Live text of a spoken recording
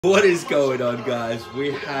What is going on, guys?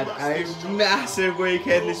 We had a massive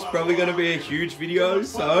weekend. This is probably going to be a huge video,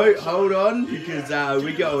 so hold on because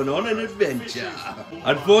we're going on an adventure.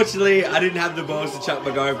 Unfortunately, I didn't have the balls to chuck my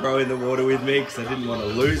GoPro in the water with me because I didn't want to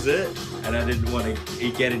lose it and I didn't want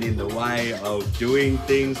to get it in the way of doing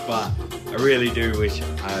things, but I really do wish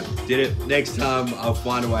I did it. Next time, I'll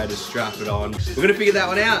find a way to strap it on. We're going to figure that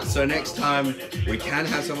one out, so next time we can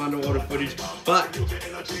have some underwater footage, but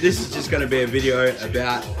this is just going to be a video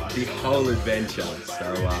about the whole adventure.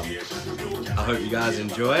 So I hope you guys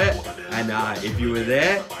enjoy it, and if you were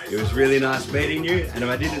there, it was really nice meeting you, and if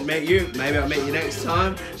I didn't meet you, maybe I'll meet you next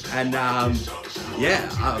time. And yeah,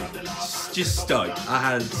 I'm just stoked. I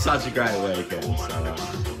had such a great weekend, so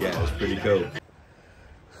yeah, it was pretty cool.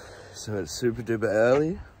 So it's super duper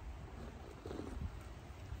early.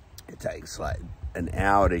 It takes like an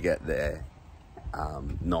hour to get there,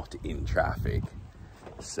 not in traffic.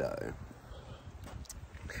 So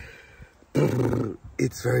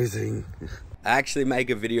it's freezing. I actually make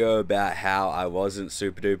a video about how I wasn't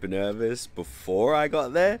super duper nervous before I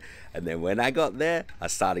got there, and then when I got there I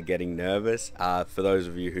started getting nervous. For those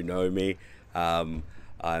of you who know me,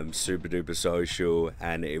 I'm super duper social,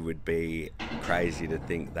 and it would be crazy to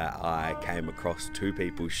think that I came across two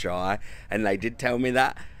people shy, and they did tell me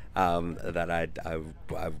that I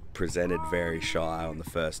presented very shy on the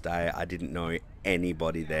first day. I didn't know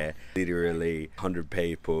anybody there, literally 100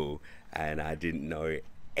 people, and I didn't know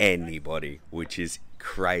anybody, which is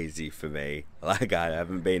crazy for me. Like, I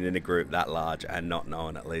haven't been in a group that large and not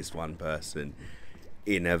known at least one person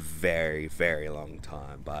in a very, very long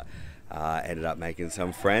time. But I ended up making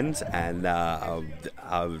some friends, and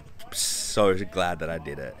I'm so glad that I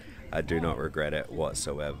did it. I do not regret it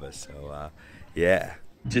whatsoever. So yeah,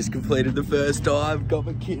 just completed the first dive, got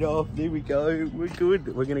my kit off, there we go, we're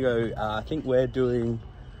good. We're gonna go, I think we're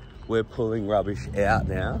pulling rubbish out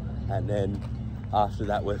now, and then after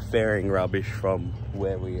that we're ferrying rubbish from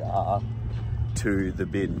where we are to the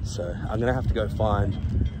bin. So I'm gonna have to go find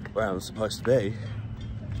where I'm supposed to be,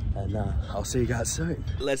 and I'll see you guys soon.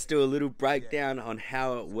 Let's do a little breakdown on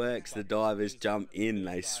how it works. The divers jump in,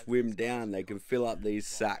 they swim down, they can fill up these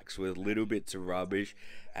sacks with little bits of rubbish,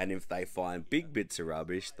 and if they find big bits of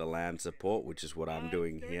rubbish, the land support, which is what I'm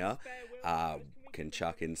doing here, can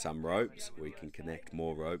chuck in some ropes. We can connect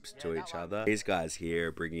more ropes to each other. These guys here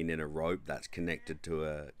are bringing in a rope that's connected to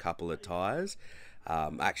a couple of tires.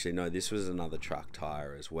 Actually no, this was another truck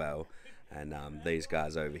tire as well. And these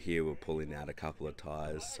guys over here were pulling out a couple of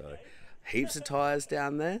tires, so heaps of tires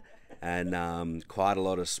down there, and quite a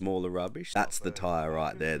lot of smaller rubbish. That's the tire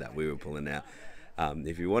right there that we were pulling out.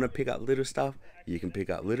 If you want to pick up little stuff, you can pick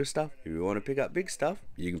up little stuff. If you want to pick up big stuff,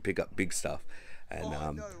 you can pick up big stuff.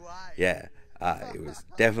 And yeah, it was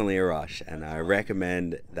definitely a rush, and I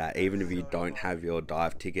recommend that even if you don't have your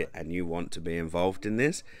dive ticket and you want to be involved in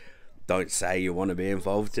this, don't say you want to be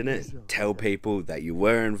involved in it. Tell people that you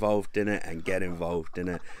were involved in it and get involved in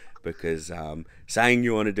it, because saying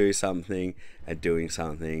you want to do something and doing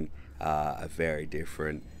something are very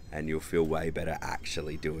different, and you'll feel way better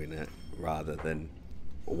actually doing it rather than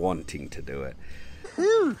wanting to do it.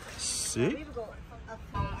 Sick.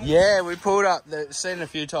 Yeah, we pulled up, seen a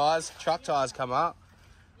few tires, truck tires come up.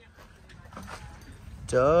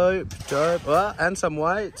 Dope, dope. Well, and some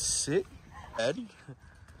weight. Sick. Ed.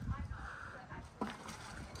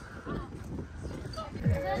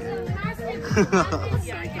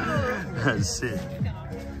 That's it.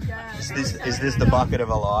 Is this the bucket of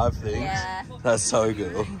alive things? Yeah. That's so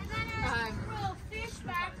cool.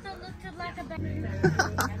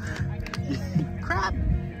 Crap.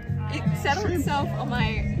 It settled itself on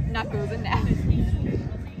my knuckles and now.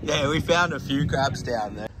 Yeah, we found a few crabs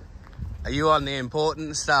down there. Are you on the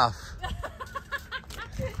important stuff?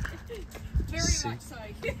 Very much so.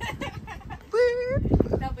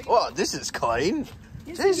 Oh, this is clean.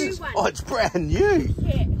 Jesus. Oh, it's brand new.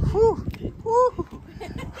 Yeah. Whew. Whew.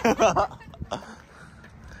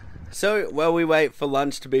 So while we wait for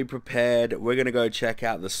lunch to be prepared, we're going to go check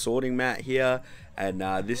out the sorting mat here. And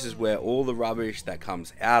this is where all the rubbish that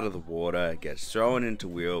comes out of the water gets thrown into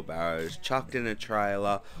wheelbarrows, chucked in a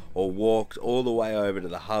trailer, or walked all the way over to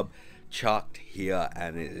the hub, chucked here,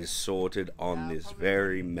 and it is sorted on this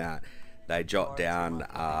very mat. They jot down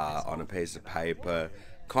on a piece of paper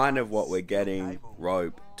kind of what we're getting: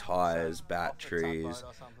 rope, tires, batteries,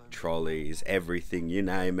 trolleys, everything, you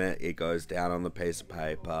name it, it goes down on the piece of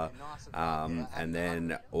paper. And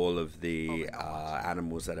then all of the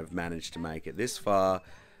animals that have managed to make it this far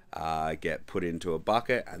get put into a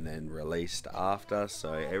bucket and then released after,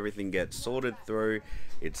 so everything gets sorted through.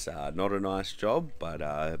 It's not a nice job, but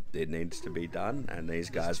it needs to be done, and these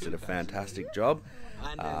guys did a fantastic job.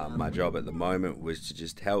 My job at the moment was to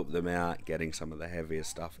just help them out getting some of the heavier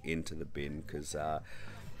stuff into the bin, because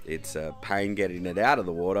it's a pain getting it out of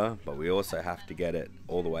the water, but we also have to get it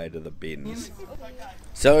all the way to the bins.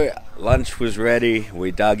 So lunch was ready,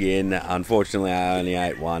 we dug in. Unfortunately I only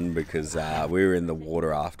ate one because we were in the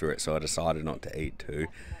water after it, so I decided not to eat two,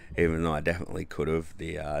 even though I definitely could have.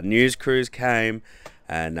 The news crews came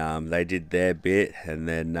and they did their bit, and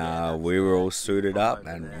then we were all suited up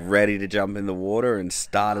and ready to jump in the water and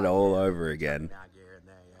start it all over again.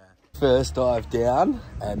 First dive down,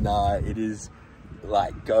 and it is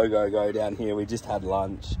like go down here. We just had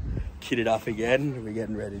lunch, kitted up again, we're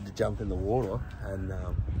getting ready to jump in the water, and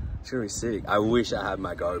it's gonna be sick. I wish I had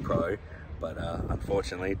my GoPro, but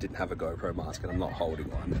unfortunately didn't have a GoPro mask and I'm not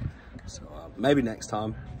holding one, so maybe next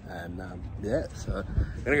time. And yeah, so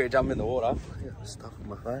I'm gonna go jump in the water. Got stuff on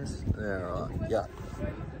my face. Yeah, right. Yeah,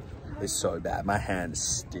 it's so bad, my hands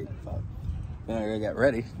stick, but I'm gonna go get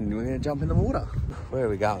ready and we're gonna jump in the water. Where are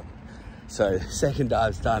we going? So second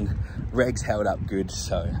dive's done, regs held up good,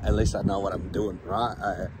 so at least I know what I'm doing, right?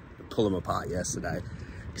 I pulled them apart yesterday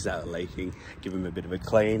because they were leaking, give them a bit of a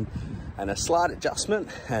clean and a slight adjustment,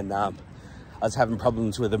 and I was having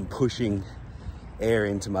problems with them pushing air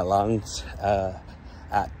into my lungs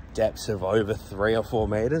at depths of over 3 or 4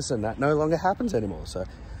 meters, and that no longer happens anymore, so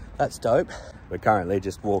that's dope. We're currently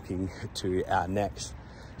just walking to our next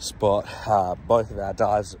spot. Both of our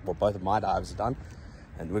dives, well, both of my dives are done,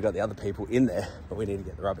 and we've got the other people in there, but we need to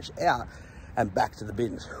get the rubbish out and back to the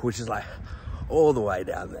bins, which is like all the way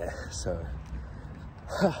down there. So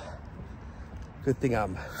good thing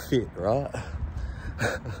I'm fit, right?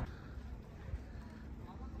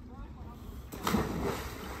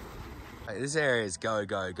 Hey, this area is go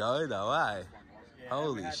though, eh? Yeah,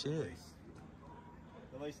 holy shit.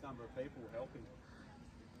 The least number of people helping.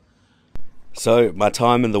 So my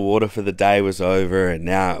time in the water for the day was over, and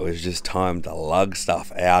now it was just time to lug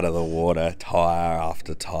stuff out of the water, tire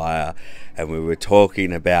after tire. And we were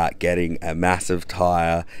talking about getting a massive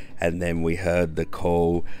tire, and then we heard the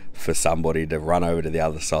call for somebody to run over to the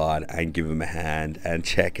other side and give them a hand and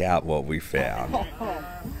check out what we found.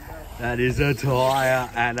 That is a tire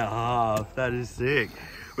and a half. That is sick.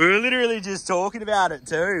 We were literally just talking about it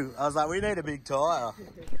too. I was like, we need a big tire.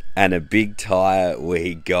 And a big tire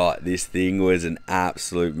we got. This thing was an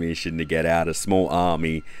absolute mission to get out. A small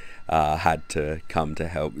army had to come to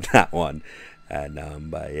help that one. And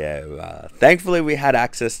but yeah, thankfully we had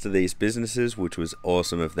access to these businesses, which was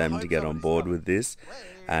awesome of them to get on board with this.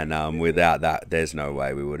 And without that, there's no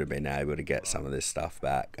way we would have been able to get some of this stuff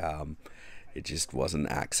back. It just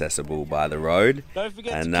wasn't accessible by the road.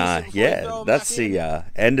 And yeah, that's the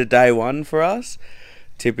end of day one for us.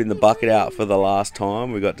 Tipping the bucket out for the last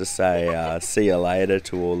time. We got to say see you later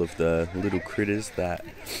to all of the little critters that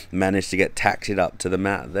managed to get taxied up to the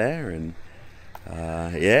mat there. And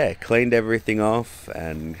yeah, cleaned everything off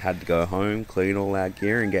and had to go home, clean all our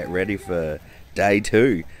gear and get ready for day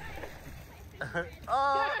 2.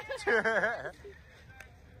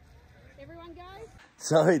 Everyone go.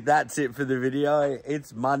 So that's it for the video.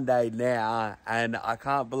 It's Monday now, and I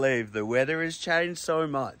can't believe the weather has changed so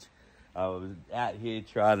much. I was out here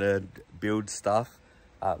trying to build stuff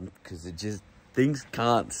because things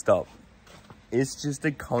can't stop. It's just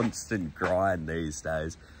a constant grind these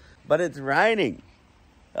days. But it's raining.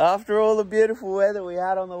 After all the beautiful weather we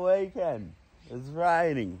had on the weekend, it's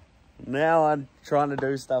raining. Now I'm trying to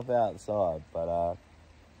do stuff outside, but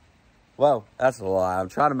well, that's a lie. I'm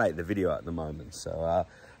trying to make the video at the moment, so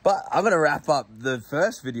but I'm gonna wrap up the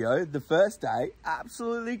first video. The first day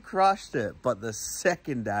absolutely crushed it, but the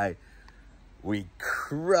second day we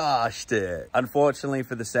crushed it. Unfortunately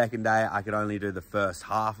for the second day, I could only do the first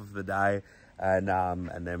half of the day, and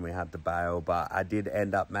then we had to bail, but I did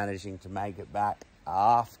end up managing to make it back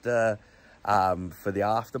after for the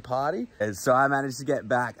after party. And so I managed to get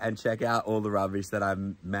back and check out all the rubbish that I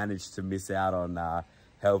managed to miss out on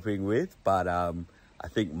helping with, but I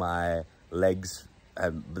think my legs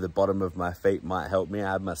and the bottom of my feet might help me.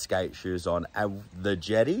 I had my skate shoes on at the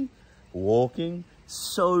jetty, walking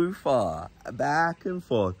so far back and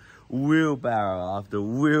forth, wheelbarrow after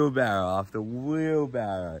wheelbarrow after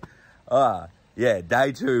wheelbarrow. Yeah,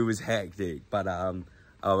 day 2 was hectic, but I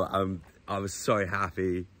was so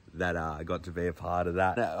happy that I got to be a part of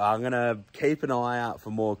that. I'm gonna keep an eye out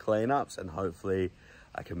for more cleanups, and hopefully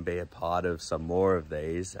I can be a part of some more of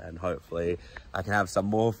these, and hopefully I can have some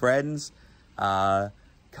more friends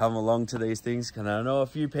come along to these things, because I know a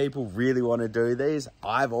few people really want to do these.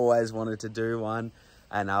 I've always wanted to do one,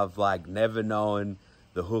 and I've like never known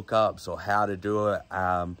the hookups or how to do it.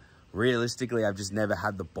 Realistically, I've just never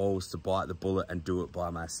had the balls to bite the bullet and do it by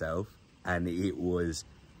myself, and it was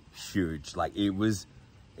huge. Like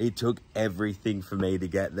it took everything for me to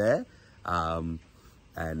get there, and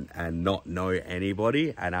not know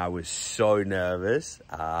anybody, and I was so nervous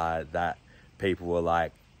that people were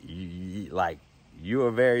like, you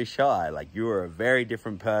were very shy. Like, you were a very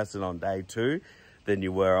different person on day 2 than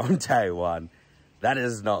you were on day 1. That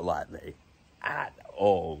is not like me at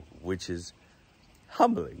all, which is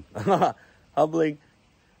humbling. Humbling.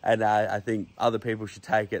 And I think other people should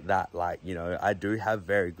take it that, like, you know, I do have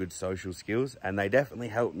very good social skills, and they definitely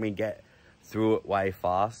help me get through it way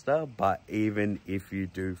faster. But even if you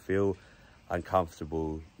do feel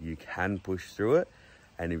uncomfortable, you can push through it.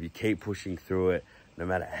 And if you keep pushing through it, no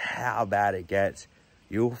matter how bad it gets,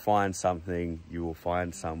 you'll find something, you will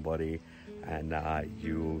find somebody, and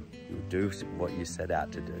you'll do what you set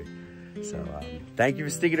out to do. So thank you for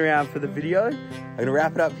sticking around for the video. I'm gonna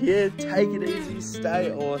wrap it up here. Take it easy,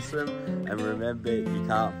 stay awesome, and remember, you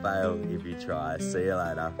can't fail if you try. See you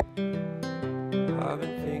later. I've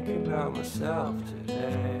been thinking about myself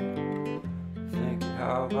today, thinking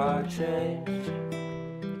how I changed,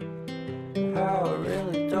 how I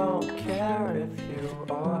really don't care if you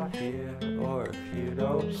are here or if you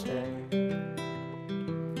don't stay.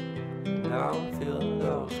 Now I'm feeling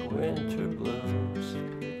those winter blues,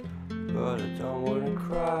 but I don't wanna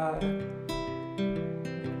cry,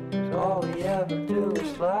 'cause all we ever do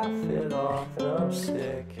is laugh it off, and I'm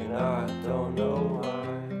sick and I don't know why.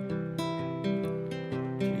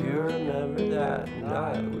 Do you remember that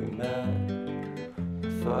night we met? I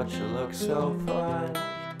thought you looked so fine.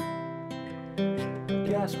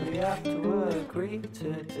 Guess we have to agree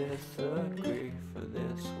to disagree for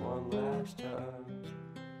this one last time.